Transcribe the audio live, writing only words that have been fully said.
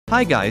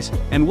Hi guys,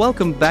 and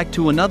welcome back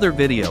to another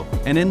video,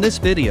 and in this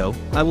video,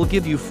 I will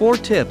give you 4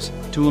 tips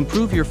to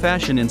improve your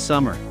fashion in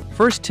summer.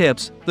 First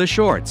tips, the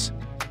shorts.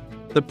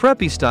 The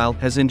preppy style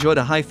has enjoyed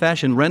a high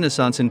fashion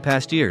renaissance in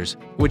past years,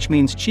 which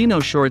means chino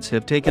shorts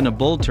have taken a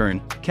bold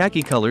turn.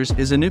 Khaki colors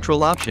is a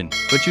neutral option,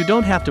 but you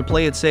don't have to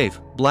play it safe.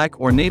 Black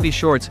or navy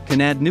shorts can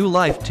add new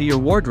life to your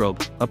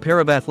wardrobe. A pair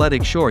of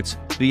athletic shorts,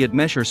 be it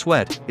mesh or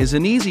sweat, is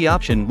an easy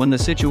option when the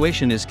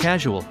situation is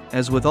casual.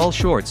 As with all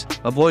shorts,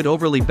 avoid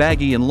overly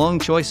baggy and long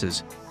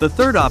choices. The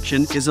third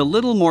option is a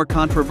little more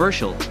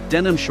controversial,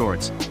 denim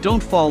shorts.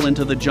 Don't fall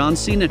into the John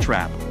Cena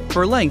trap.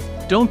 For length,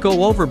 don't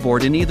go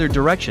overboard in either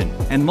direction,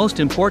 and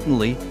most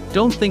importantly,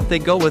 don't think they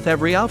go with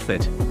every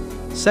outfit.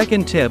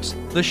 Second tips,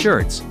 the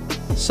shirts.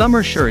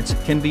 Summer shirts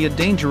can be a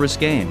dangerous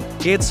game.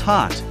 It's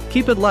hot.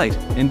 Keep it light,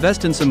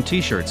 invest in some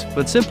t-shirts,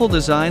 but simple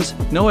designs,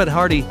 no Ed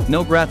Hardy,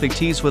 no graphic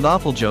tees with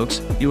awful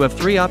jokes. You have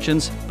 3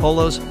 options,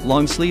 polos,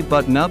 long sleeve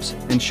button-ups,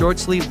 and short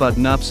sleeve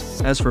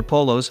button-ups. As for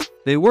polos,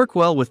 they work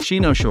well with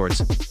chino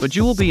shorts, but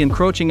you will be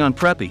encroaching on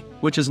preppy,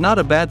 which is not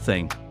a bad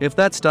thing. If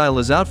that style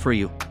is out for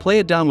you, play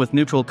it down with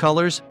neutral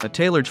colors, a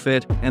tailored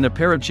fit, and a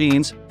pair of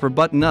jeans. For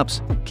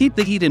button-ups, keep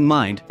the heat in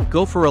mind,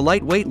 go for a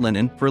lightweight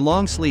linen. For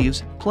long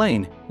sleeves,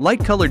 plain,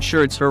 light-colored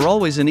shirts are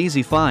always an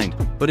easy find,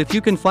 but if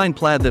you can find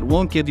plaid that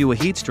won't give you a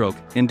heat stroke,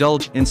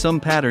 indulge in some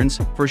patterns.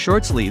 For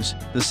short sleeves,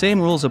 the same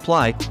rules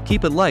apply,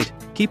 keep it light,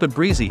 keep it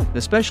breezy,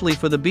 especially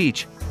for the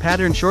beach.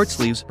 Patterned short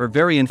sleeves are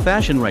very in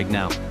fashion right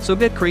now, so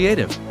get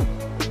creative.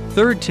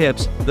 Third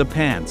tips, the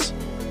pants.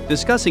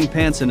 Discussing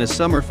pants in a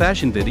summer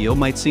fashion video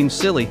might seem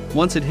silly.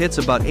 Once it hits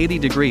about 80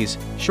 degrees,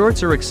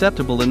 shorts are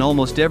acceptable in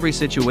almost every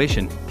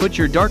situation. Put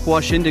your dark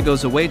wash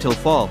indigos away till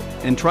fall,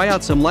 and try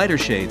out some lighter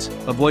shades.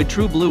 Avoid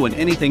true blue and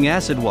anything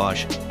acid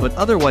wash, but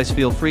otherwise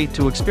feel free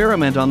to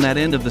experiment on that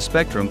end of the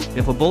spectrum.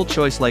 If a bold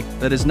choice like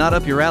that is not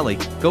up your alley,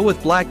 go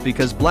with black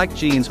because black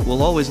jeans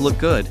will always look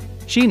good.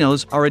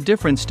 Chinos are a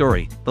different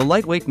story. The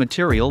lightweight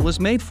material was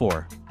made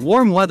for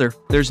warm weather.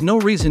 There's no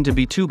reason to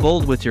be too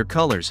bold with your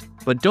colors,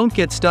 but don't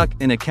get stuck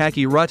in a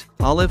khaki rut.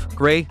 Olive,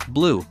 gray,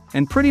 blue,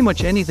 and pretty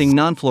much anything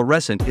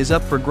non-fluorescent is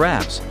up for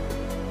grabs.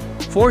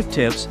 Fourth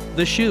tips,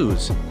 the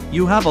shoes.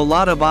 You have a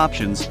lot of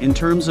options in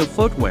terms of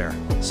footwear.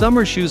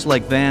 Summer shoes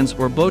like Vans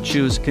or boat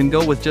shoes can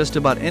go with just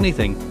about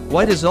anything.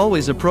 White is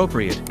always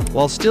appropriate,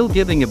 while still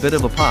giving a bit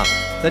of a pop.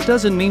 That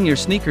doesn't mean your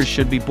sneakers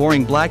should be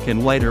boring black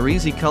and white or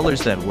easy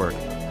colors that work.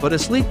 But a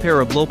sleek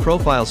pair of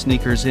low-profile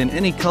sneakers in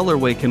any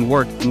colorway can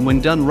work, and when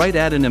done right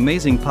add an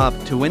amazing pop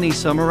to any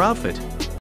summer outfit.